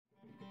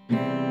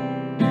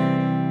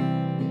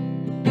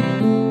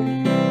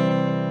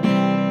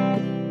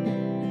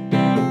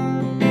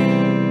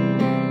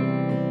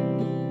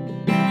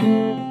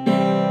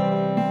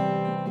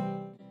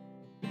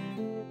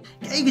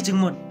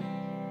jengmut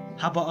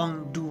haba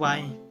ong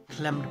Duwai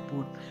Khlem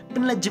daput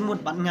penla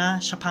jengmut bat nga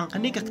shapang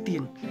kani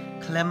kaktin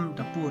Khlem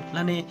daput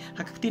lane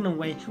hakaktin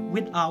away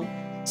without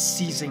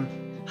ceasing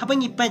haba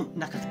ngi pen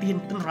na kaktin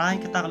penrai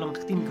kata kalong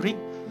kaktin Greek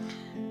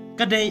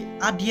kadai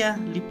adia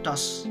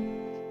liptos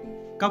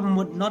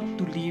kamut not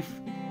to live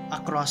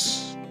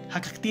across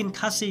hakaktin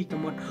Khasi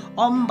kamut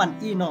ban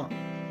ino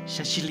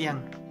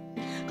Sicilian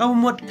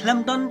kamut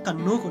Khlem don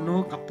kanu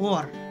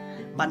kapor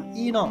ban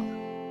ino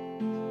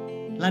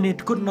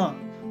lanit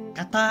kudno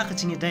kata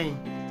kecing idai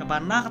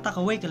kabana kata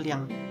kawai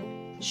kaliang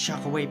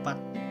syakawai pat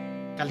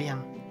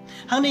kaliang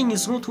hang ni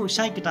ngisru thu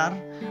syai gitar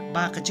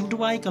ba kecing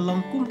Duwai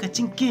kalong kum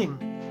kecing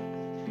king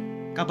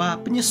kaba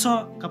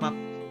penyeso kaba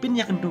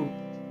penyakendu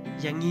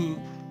yangi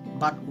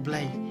bat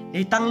ublai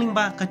dei tangling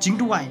ba kecing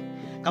Duwai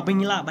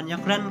kabangila ban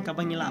yakran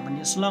kabangila ban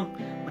yaslong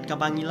bat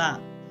kabangila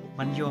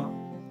ban yo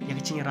ya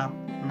kecing ram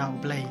na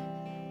ublai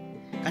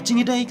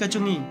kecing idai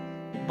kacungi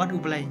bat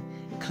ublai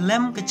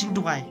Khlem kecing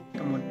Duwai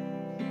kamun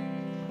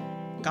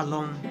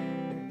kalong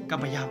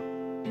kabayam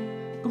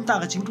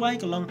kumta kacing Duwai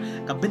kalong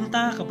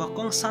kabenta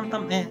kabakong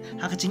santam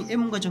ha kacing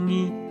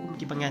kajongi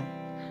ki pangan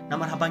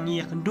namar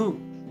habangi ya kendu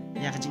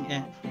ya kacing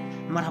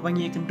namar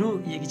habangi ya kendu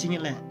ya kacing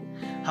le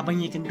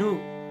habangi kendu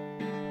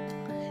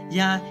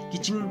ya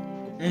kacing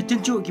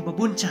tencu ki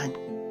babun chan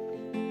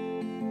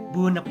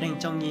bun nap deng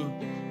chongi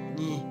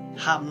ni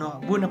ham no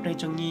bun nap deng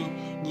chongi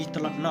ni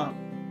tolot no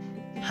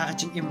ha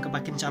kacing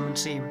kabakin chaman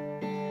sem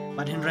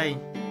badhen rai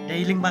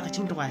dai ling ba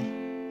kacing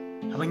Duwai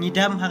abang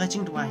idam ha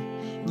kacing Duwai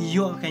ni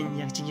yo kan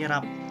yang kacing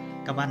yarap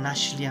kaba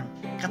nashliang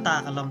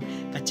kata kalong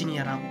kacing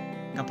yarap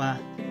kaba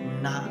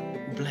na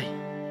ublai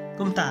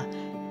kumta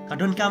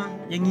kadon kam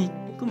yang ni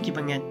kum ki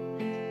banget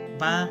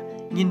ba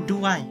ngin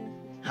Duwai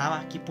ha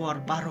ki por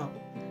baro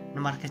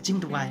namar kacing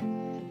Duwai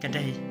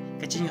kadai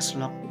kacing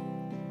slok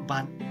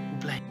ban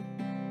ublai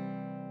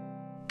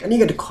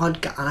kani ga de khon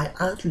ka ai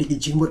atli ki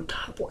jingmut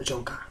ha po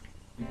jongka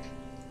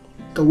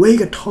ka wei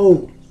ga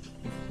thau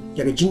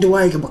ya ga jing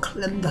Duwai ga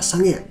bakhlem da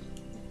sange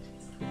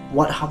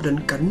what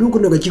happened kan nu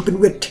guna ga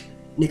jipin wit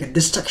ni ka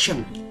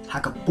destruction ha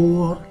ka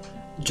por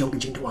jong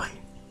jing Duwai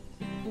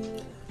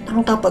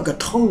tang ta pa ga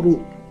thong ru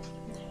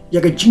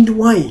ya ga jing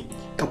Duwai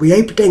ka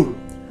buyai piteng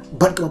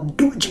bat ka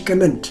du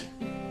jikament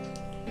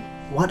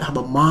what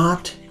haba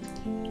mat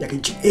ya ga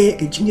jing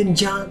ga jing yen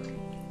ja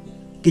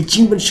ga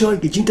jing ban shoy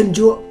ga jing tan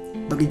jo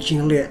ba ga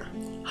jing le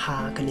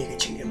ha ka ni ga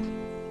jing em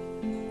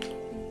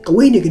ka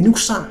wei ni ga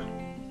nuksa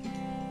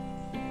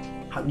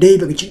ha dei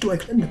ba ga jing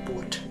Duwai klan na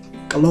pot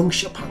ka long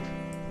shapang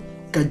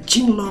ka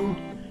jinglong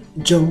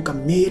jong ka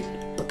made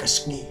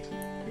pakasni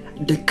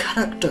the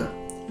character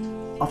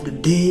of the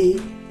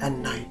day and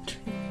night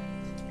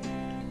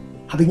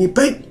having a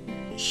pet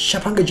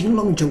shapang ka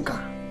jinglong jong ka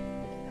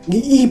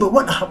ngi I ba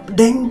wat hap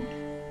deng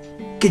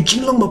ka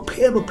jinglong ba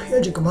phe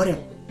jong ka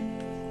mariam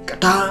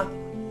kata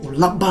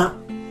ulaba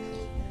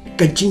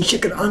ka jing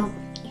shikar ang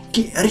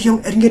ki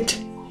eryong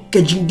eringet ka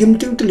jing dim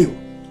tu tliu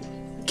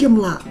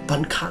kimla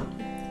ban khang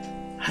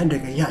hande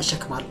ga ya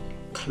shakmat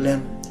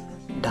Khlem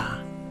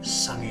da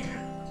sange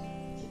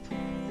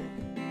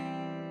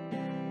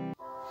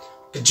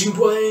kajing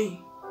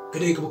Duwai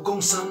kadai ka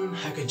bakong san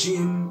ha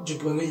kajim jing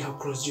bangai ha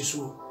cross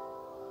Jesu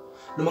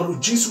namar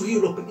Jesu hi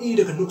lo pen I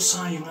da kanuk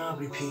sa yang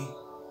abripi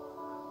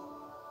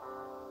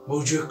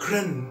mau je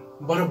kren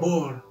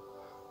barabor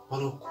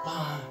walau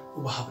pa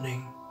ubahap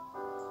neng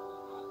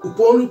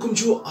upon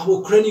kumju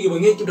abo kren ki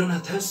bangai ki dan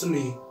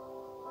atasni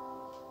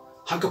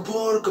ha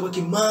kapor ka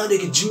baki ma de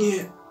ki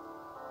jinge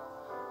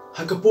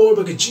ha kapor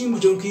ba ki jing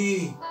mujong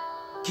ki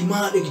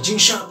kima de jing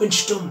sha pen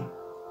stom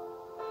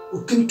u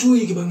kentu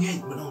yi bangai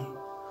manon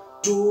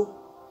tu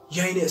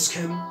yai ne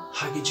scam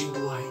ha gi jing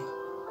Duwai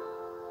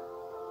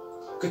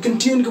ka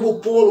kentien ka bo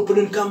pol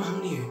upen kam hang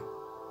ni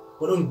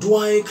manon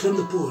Duwai Khlem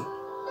de put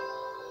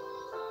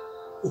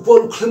u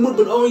pol Khlem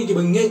ban oi gi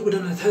bangai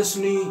budan atas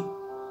ni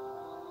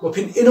wa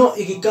pin ino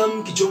igi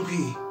kam ki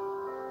jongpi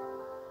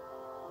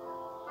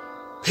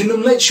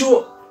pinum lai sho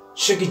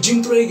sha gi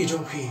jing tre gi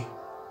jongpi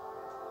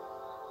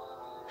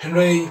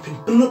Henry pin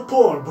penut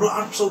Paul bro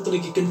arp so tali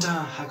ki kenta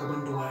ha ka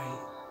ban Duwai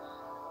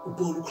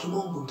upol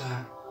Khlem bunta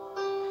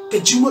ka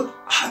jimut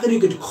ha ga ni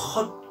ga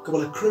khot ka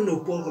bala krendo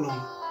Paul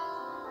kolong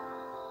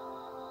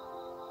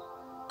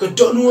ka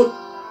donut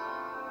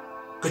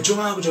ka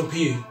jonga ba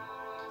jompi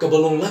ka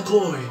balong la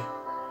kloi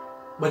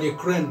ban ye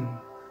kren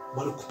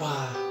balu kupa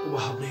uba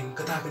habling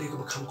kata ka ni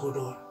ka bakam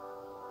kodor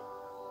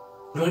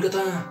noi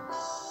kata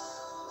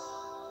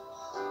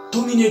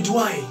tumi ni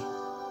Duwai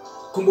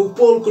kung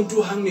Paul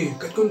kuntu hang ni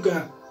kat kung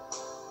ka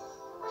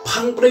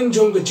phang preng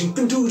jong ka jing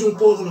kuntu jong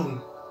Paul kolong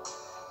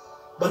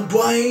ban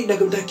Duwai da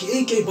gam da ki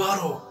AK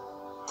baro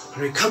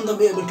re kham da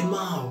me ban ki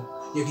mau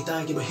ya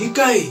kita ki ba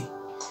hikai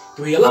ki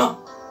ba yala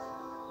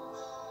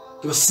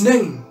ki ba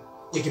sneng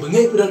ya ki ba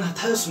ngai pudan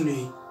hatas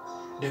ni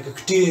da ka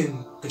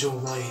ktin ka jong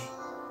Wai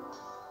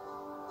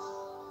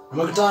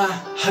nama kata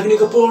hagni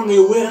ka Paul ngai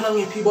we lang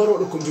pi baro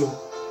do kumjo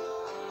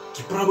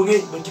ki pra ba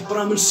ngai ban ki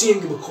pra men sien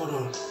ki ba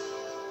kodor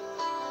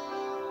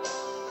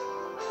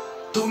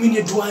Tumi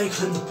ni Duwai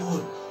Khlem de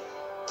put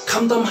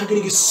Kamtam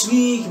hagini ki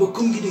swi ki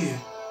bakum ki dia.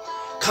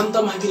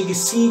 Kamtam hagini ki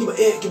swi ki ba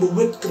ki ba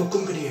wet ki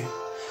bakum ki dia.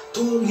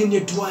 Tungin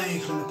ya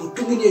Duwai Khlem Daput,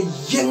 tungin ya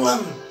Yuen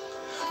lang.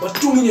 Ba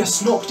tungin ya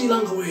snok ti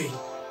lang kawai.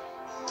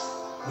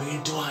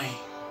 Bangin Duwai.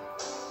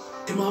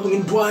 Kema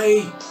bangin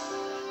Duwai.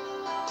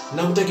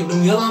 Namta ki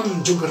nung yalam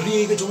jong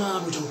kari ke jong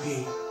abu jong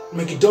pi.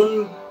 Maki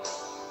don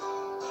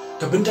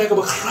ka bentai ka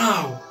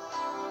bakraw.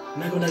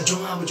 Na ka na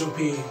jong abu jong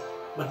pi.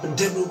 Mat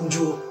pendep lu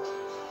kunju.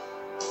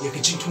 Ya ke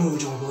jingtu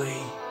jong boleh.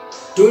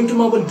 Tungin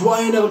kema ban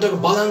Duwai na ka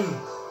balang.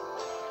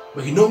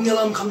 Maki nung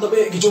yalam kam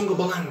tabe ki jong ka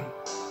balang.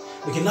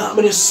 Maki nak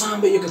bani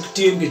sampai ya ka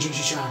ketiem ke jong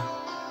shisha.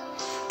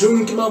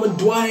 Tungin kema ban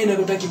Duwai na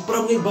ka ki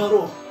pram ngai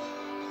baro.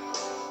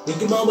 Maki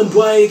kema ban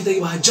Duwai kita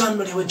ki bahajan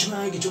bani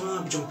wajnai ki jong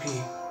abu jong pi.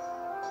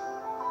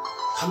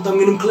 Kamtam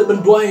minum Khlem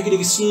ban Duwai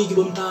ki sini ki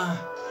bamta.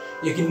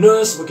 Ya ki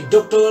nurse, baki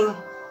doktor,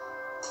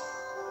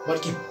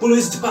 baki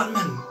police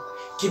department,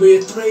 ki bayi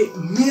try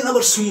mila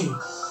bersui.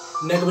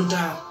 Naga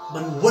banta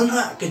ban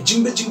wanra ke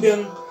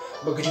jingbiang,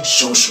 baki jing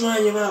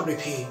shongshma yang apa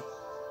pi.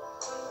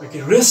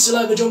 Baki rest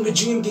lah ke jong ke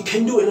jingim ki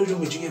kendu elo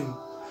jong ke jingim.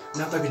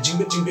 Nata ke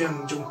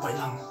jingbiang jong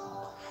pailang.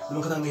 Nama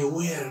kata ngai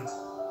aware,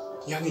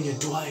 yang ini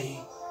Duwai.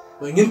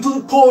 Bagi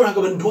ngin pol ha ke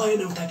ban Duwai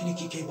na kata kini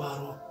ki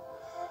baro.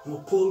 Nama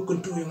pol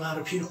kuntu yang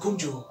arah pi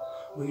kumju,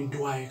 bagi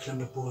Duwai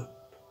Khlem Daput.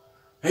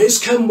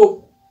 Hais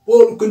kembo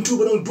pol kuntu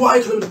banang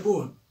Duwai Khlem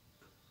Daput.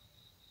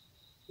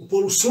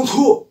 Pol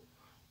sunghu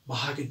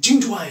bahagi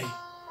jing Duwai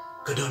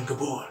kadan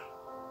kebor.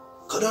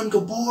 Kadan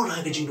kebor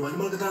lagi jing Duwai.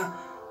 Nama kata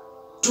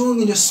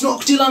tung ini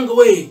snok tilang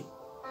kawai.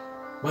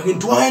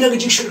 Bangin Duwai lagi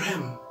jing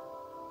shirhem.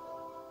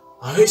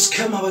 Hais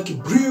kem hawa ki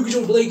bru ki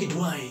jong belai ki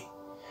Duwai.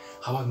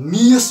 Hawa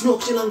mia snok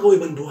tilang kawai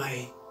ban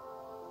Duwai.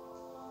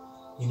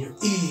 Ini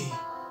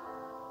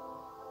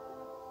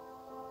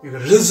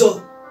Yang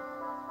result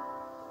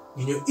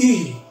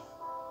Ini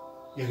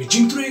yang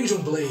jingtray ke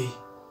jong belai,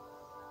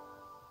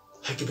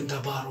 haki benta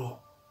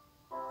baro,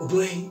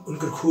 oblay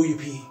unkar kuy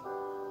pi,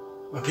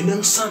 ma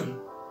pinang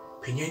san,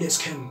 pinyay nes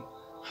kem,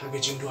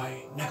 haki jing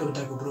Duwai, naka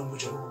benta ko burong mo.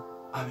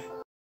 Amen.